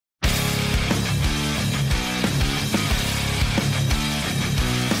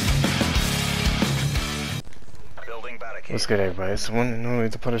What's good, everybody? It's the one and only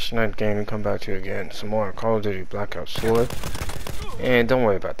the Punisher Night game and come back to you again. Some more Call of Duty Black Ops 4. And don't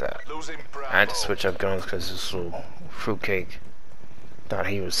worry about that. I had to switch up guns because this little fruitcake thought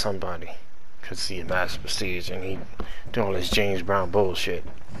he was somebody. Because he had mass prestige and he doing all this James Brown bullshit.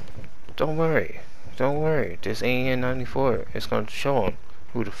 Don't worry. Don't worry. This AN-94 is going to show him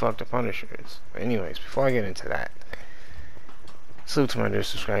who the fuck the Punisher is. But anyways, before I get into that, salute to my new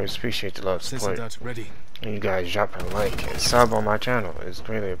subscribers. Appreciate the love support. And you guys dropping a like and sub on my channel is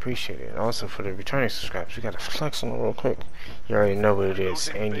greatly appreciated. And also for the returning subscribers, we gotta flex on it real quick. You already know what it is,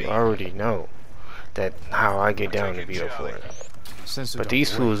 and you already know that how I get down to BO4. But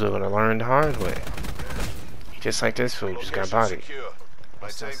these fools are gonna learn the hard way. Just like this fool just got bodied.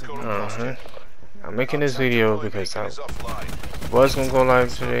 I'm making this video because I was gonna go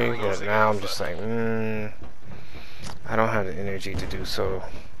live today, but now I'm just like, I don't have the energy to do so.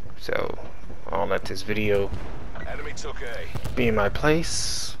 So I'll let this video be in my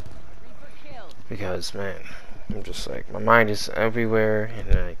place because, man, I'm just like, my mind is everywhere,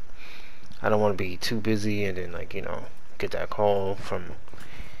 and like, I don't want to be too busy and then, like, you know, get that call from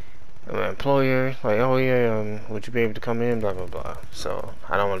my employer like, oh yeah, would you be able to come in, blah blah blah. So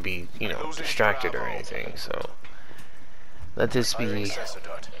I don't want to be, you know, distracted or anything. So let this be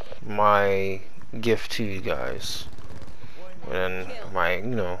my gift to you guys. When my, you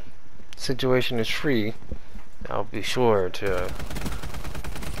know, situation is free, I'll be sure to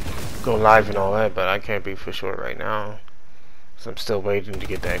go live and all that, but I can't be for sure right now, so I'm still waiting to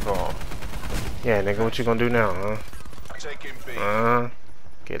get that call. Yeah, nigga, what you gonna do now, huh?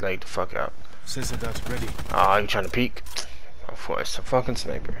 Get laid the fuck out. Oh, you trying to peek? Of course, a fucking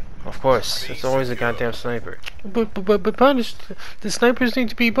sniper. Of course, it's always a goddamn sniper. But Punish, the snipers need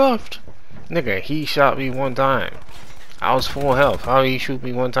to be buffed. Nigga, he shot me one time. I was full health. How do you shoot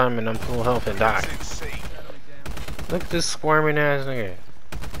me one time and I'm full health and die? Look at this squirming ass nigga.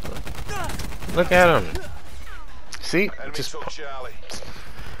 Look at him. See? Just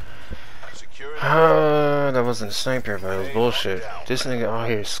that wasn't a sniper, but it was bullshit. This nigga out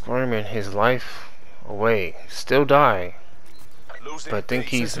here squirming his life away. Still die. But think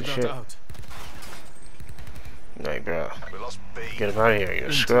he's the shit. Like, bro, get him out of here, you're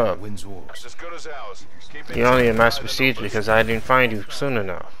a scrub. You're only a master prestige because I didn't find you soon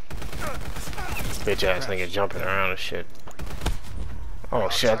enough. Bitch ass nigga jumping around and shit. Oh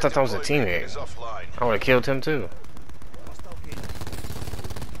shit, I thought that was a teammate. I would've killed him too.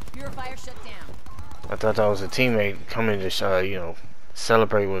 I thought that was a teammate coming to, you know,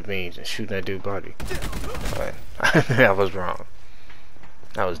 celebrate with me and shooting that dude body. But that was wrong.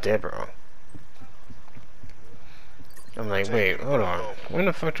 That was dead wrong. I'm like, wait, hold on. When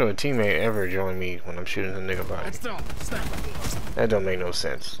the fuck do a teammate ever join me when I'm shooting a nigga body? That don't make no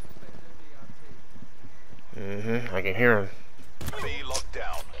sense. I can hear him.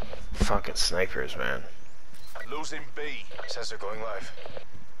 Fucking snipers, man. Losing B. Says they're going live.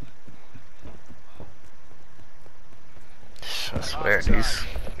 I swear, these.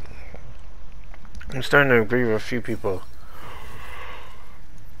 I'm starting to agree with a few people.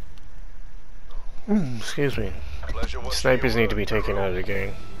 Excuse me. Snipers need to be taken out of the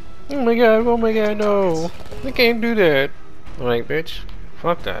game. Oh my god, no. They can't do that. I'm like, bitch,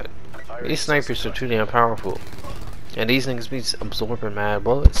 fuck that. These snipers are too damn powerful. And these niggas be absorbing mad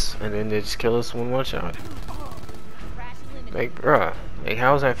bullets, and then they just kill us with one shot. Like, bruh, like,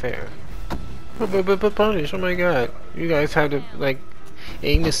 how's that fair? But Punish, oh my god. You guys have to, like,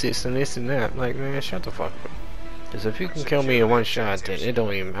 aim assist and this and that. Like, man, shut the fuck up. Because if you can kill me in one shot, then it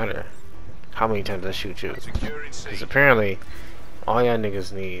don't even matter how many times I shoot you. Because apparently, all y'all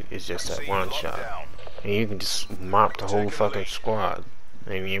niggas need is just that one shot. And you can just mop the whole fucking squad.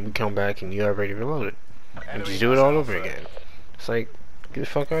 And then we come back and you already reloaded. And just do it all over again. It's like, get the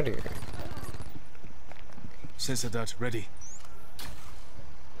fuck out of here. Sensor dot ready.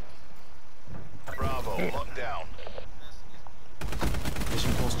 Bravo, locked down.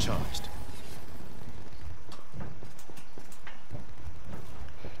 Vision force charged.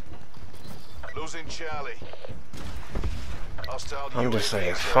 Losing Charlie. I'm just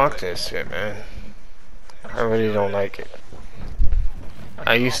saying, fuck this shit, man. I really don't like it.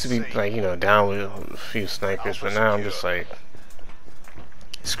 I used to be, like, you know, down with a few snipers, but now I'm just like,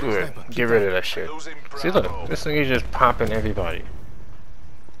 screw it. Get rid of that shit. See, look, this nigga just popping everybody.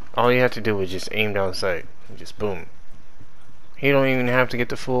 All you have to do is just aim down sight and just boom. He don't even have to get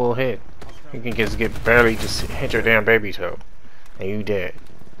the full hit. He can just get barely just hit your damn baby toe, and you dead.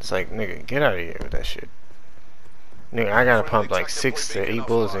 It's like, nigga, get out of here with that shit. Nigga, I gotta pump like 6 to 8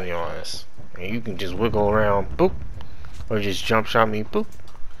 bullets in your ass, and you can just wiggle around, boop, or just jump shot me, boop,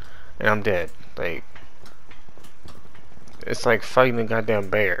 and I'm dead. Like, It's like fighting a goddamn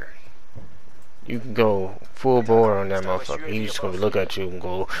bear. You can go full bore on that motherfucker. He's just gonna look at you and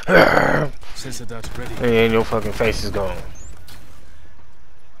go, and then your fucking face is gone.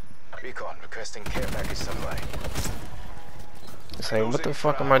 Recon requesting care package supply. It's like, what the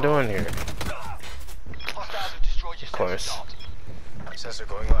fuck am I doing here? Of course. Sensor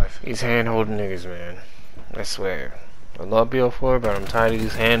going live. These hand-holding niggas, man. I swear. I love BO4, but I'm tired of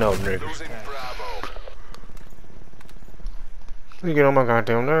these hand-holding niggas. Losing Bravo. They get on my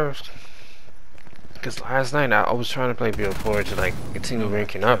goddamn nerves. Because last night I was trying to play BO4 to like continue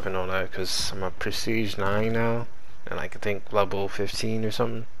ranking up and all that, because I'm a Prestige 9 now, and like, I think level 15 or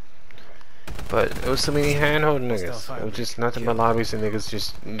something. But it was so many hand-holding niggas. It was just nothing but lobbies, and niggas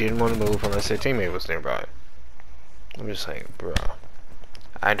just didn't want to move unless their teammate was nearby. I'm just like, bruh,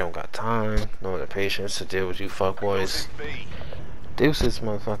 I don't got time nor the patience to deal with you fuckboys. Deuces,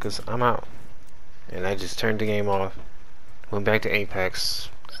 motherfuckers, I'm out. And I just turned the game off, went back to Apex,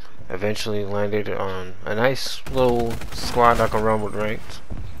 eventually landed on a nice little squad I can run with ranked.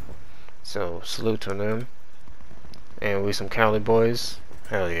 So salute to them. And we some Cali boys.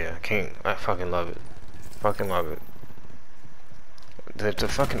 Hell yeah, I fucking love it. Fucking love it. The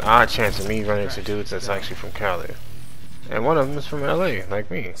fucking odd chance of me running into dudes that's actually from Cali. And one of them is from LA,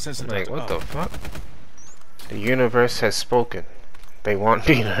 like me. I'm like, what the fuck? The universe has spoken. They want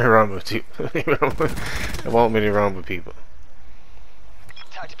me to run with you. They want me to run with people.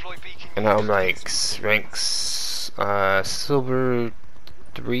 And I'm like ranks silver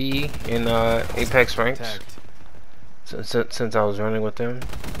 3 in Apex ranks. Since I was running with them,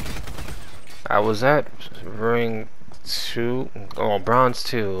 I was at ring 2, oh, bronze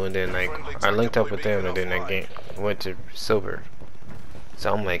 2, and then like I linked up with them, and then I went to silver.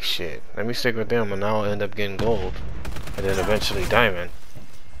 So I'm like, shit, let me stick with them, and I'll end up getting gold, and then eventually diamond.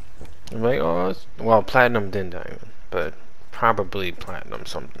 I'm like, oh, well, platinum then diamond, but probably platinum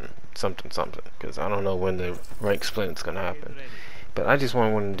something, because I don't know when the rank split's gonna happen. But I just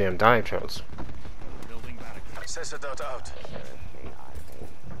want one of them damn dive trails. Sensor dot out.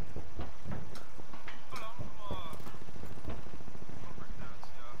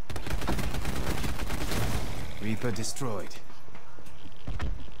 Reaper destroyed.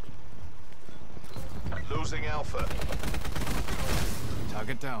 Losing Alpha.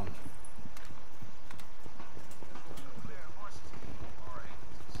 Target down.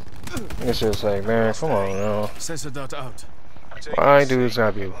 It's just like, man, come on, now. Sensor dot out. Why dudes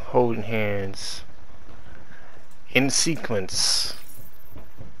gotta be holding hands in sequence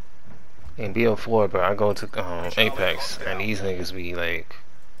in BO4, but I go to Apex, and these niggas be like,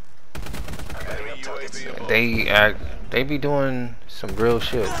 they be doing some real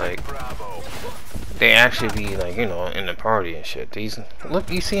shit. Like, they actually be like, you know, in the party and shit. Look,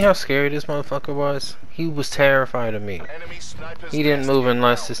 you see how scary this motherfucker was? He was terrified of me. He didn't move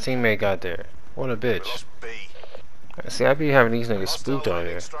unless his teammate got there. What a bitch. See, I be having these niggas spooked out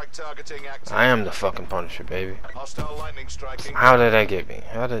here. I am the fucking Punisher, baby. How did that get me?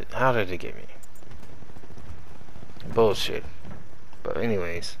 How did it get me? Bullshit. But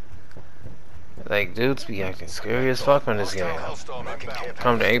anyways, like, dudes be acting scary as fuck on this game.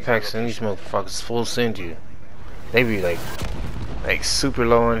 Come to Apex and these motherfuckers full send you. They be like super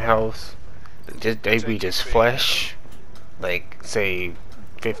low in health. They be just flesh. Like, say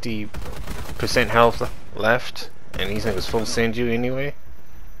 50% health left. And these niggas full send you anyway.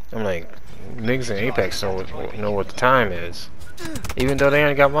 I'm like, niggas in Apex know what the time is. Even though they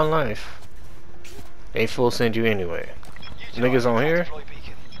only got one life, they full send you anyway. Niggas on here,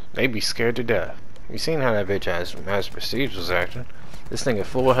 they be scared to death. You seen how that bitch ass Prestige was acting? This nigga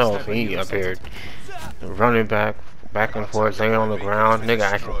full health, he up here running back and forth, laying on the ground.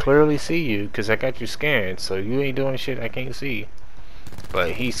 Nigga, I can clearly see you because I got you scanned, so you ain't doing shit I can't see.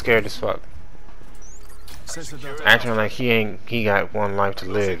 But he's scared as fuck. Acting like he got one life to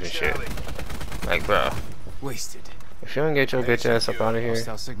live and shit. Like, bro, Wasted. if you don't get your bitch ass up out of here,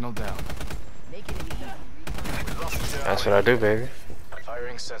 Hostile signal down. that's what I do, baby.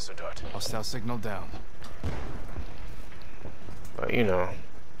 Firing sensor dot. Hostile signal down. But you know,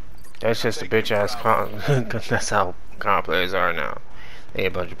 that's just a bitch ass cause that's how comp players are now. They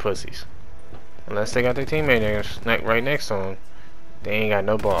a bunch of pussies. Unless they got their teammate right next to them, they ain't got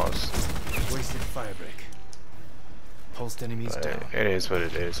no balls. Wasted firebreak. Pulsed enemies But down. it is what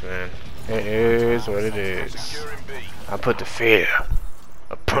it is, man. It is what it is. Securing B. I put the fear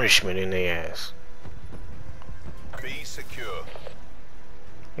of punishment in their ass. B secure.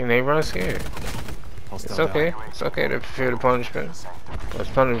 And they run scared. Hostile It's down. okay. It's okay to fear the punishment. But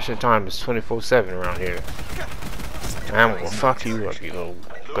punishment time is 24/7 around here. And I'm gonna fuck you up, you little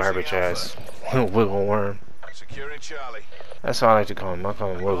garbage ass wiggle worm. Securing Charlie. That's what I like to call them. I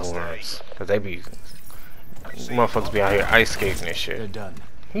call them wiggle worms. Cause they be, motherfuckers be out here ice skating and They're shit. done.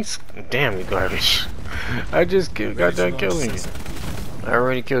 He's damn you garbage. I just got done killing you. I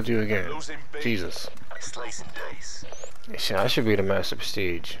already killed you again. Losing B. Jesus. Slicing dice. Shit, I should be the master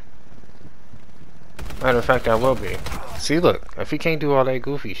prestige. Matter of fact, I will be. See, look, if he can't do all that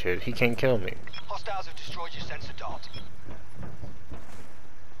goofy shit, he can't kill me. Hostiles have destroyed your sensor dart.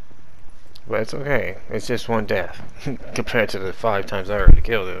 But it's okay. It's just one death compared to the 5 times I already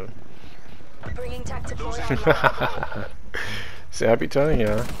killed him. Bringing tactical online. See, I be telling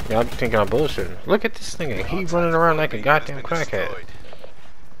y'all. Y'all be thinking I'm bullshitting. Look at this nigga. He running around like a goddamn crackhead.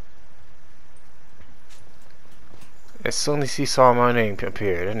 As soon as he saw my name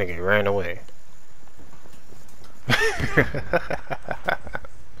appear, that nigga ran away.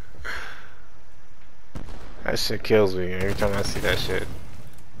 That shit kills me every time I see that shit.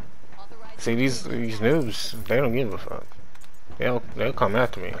 See, these noobs, they don't give a fuck. They'll come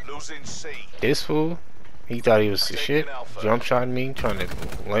after me. Losing C. This fool, he thought he was the shit. Jump shot me, trying to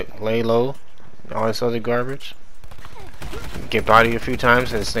lay low, all this other garbage. Get bodied a few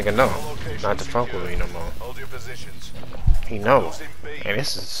times, and this nigga know not to fuck with me no more. Hold your positions. He know. And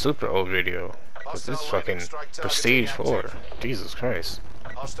this is a super old video. Cause this fucking Prestige 4. Jesus Christ.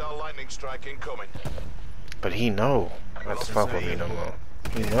 Hostile lightning strike incoming. But he know not to fuck with me no more.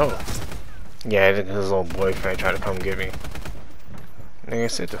 He know. Yeah, his little boyfriend tried to come get me. Nigga,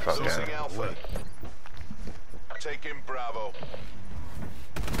 sit the fuck down. Losing Alpha. Taking Bravo.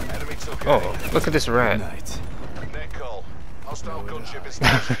 Enemy took Oh, look at this rat. Night. Net call. Hostile gunship is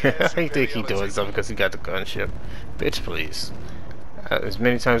I think he doing something because he got the gunship. Bitch, please. As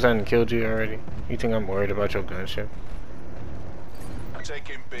many times I done killed you already. You think I'm worried about your gunship?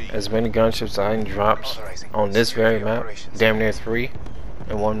 Taking B. As many gunships I done dropped on this very map, damn near 3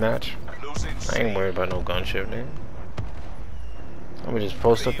 in one match. Losing I ain't worried about no gunship, man. I'm gonna just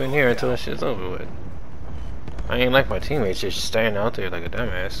post up in here until that shit's over with. I ain't like my teammates just standing out there like a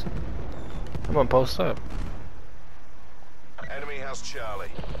dumbass. I'm gonna post up. Enemy has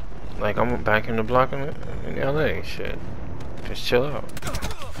Charlie. Like I'm back in the block in LA. Shit. Just chill out.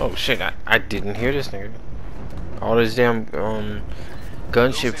 Oh shit, I didn't hear this nigga. All this damn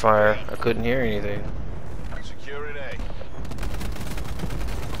gunship fire, I couldn't hear anything. Securing A.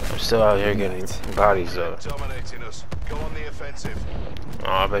 I'm still out here getting bodies though. Dominating us. Go on the offensive.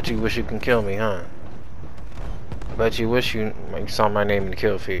 Oh, I bet you wish you can kill me, huh? I bet you wish you saw my name in the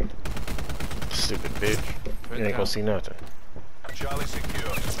kill feed. Stupid bitch. You ain't gonna see nothing. Charlie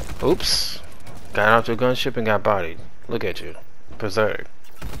secure. Oops. Got out to a gunship and got bodied. Look at you. Preserved.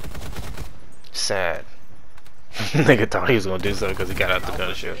 Sad. Nigga thought he was gonna do something because he got out the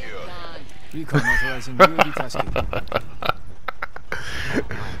gunship. Recon authorizing UAV tasking.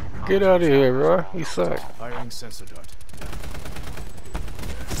 Get out of here, bro. You suck. Firing sensor dart.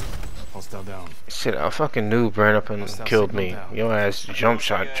 Hostile down. Shit, a fucking noob ran up and killed me. Your ass tried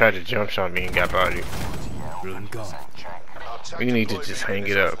to jump shot me and got bodied. Room gone. You need to just hang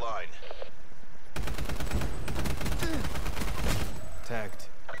it up. Tagged.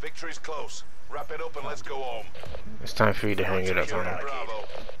 Victory's close. Wrap it up and let's go home. It's time for you to hang it up, Securing man. Bravo.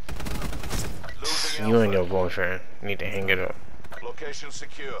 Losing You and Alpha. your boyfriend need to hang it up. Location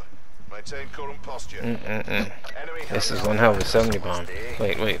secure. Maintain current posture. Enemy This has is one hell of a 70 bomb.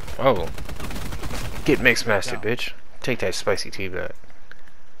 Wait. Oh. Get mixed master, bitch. Take that spicy tea back.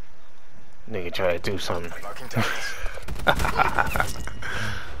 Nigga try to do something.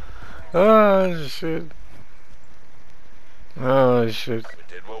 Oh shit. Oh shit. We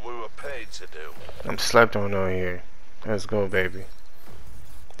did what we were paid to do. I'm slept on over here. Let's go, baby.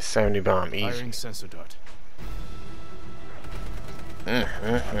 70 bomb, easy. Firing sensor dart.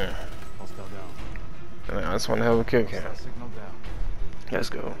 That's Hostile down. one hell of a kill cam. Hostile signal down. Let's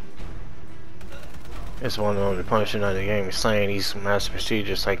go. It's one of the punishment of the game is slaying these master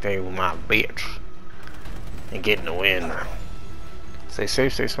procedures like they were my bitch. And getting the win. Stay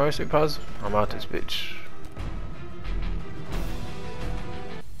safe, stay smart, stay positive. I'm out this bitch.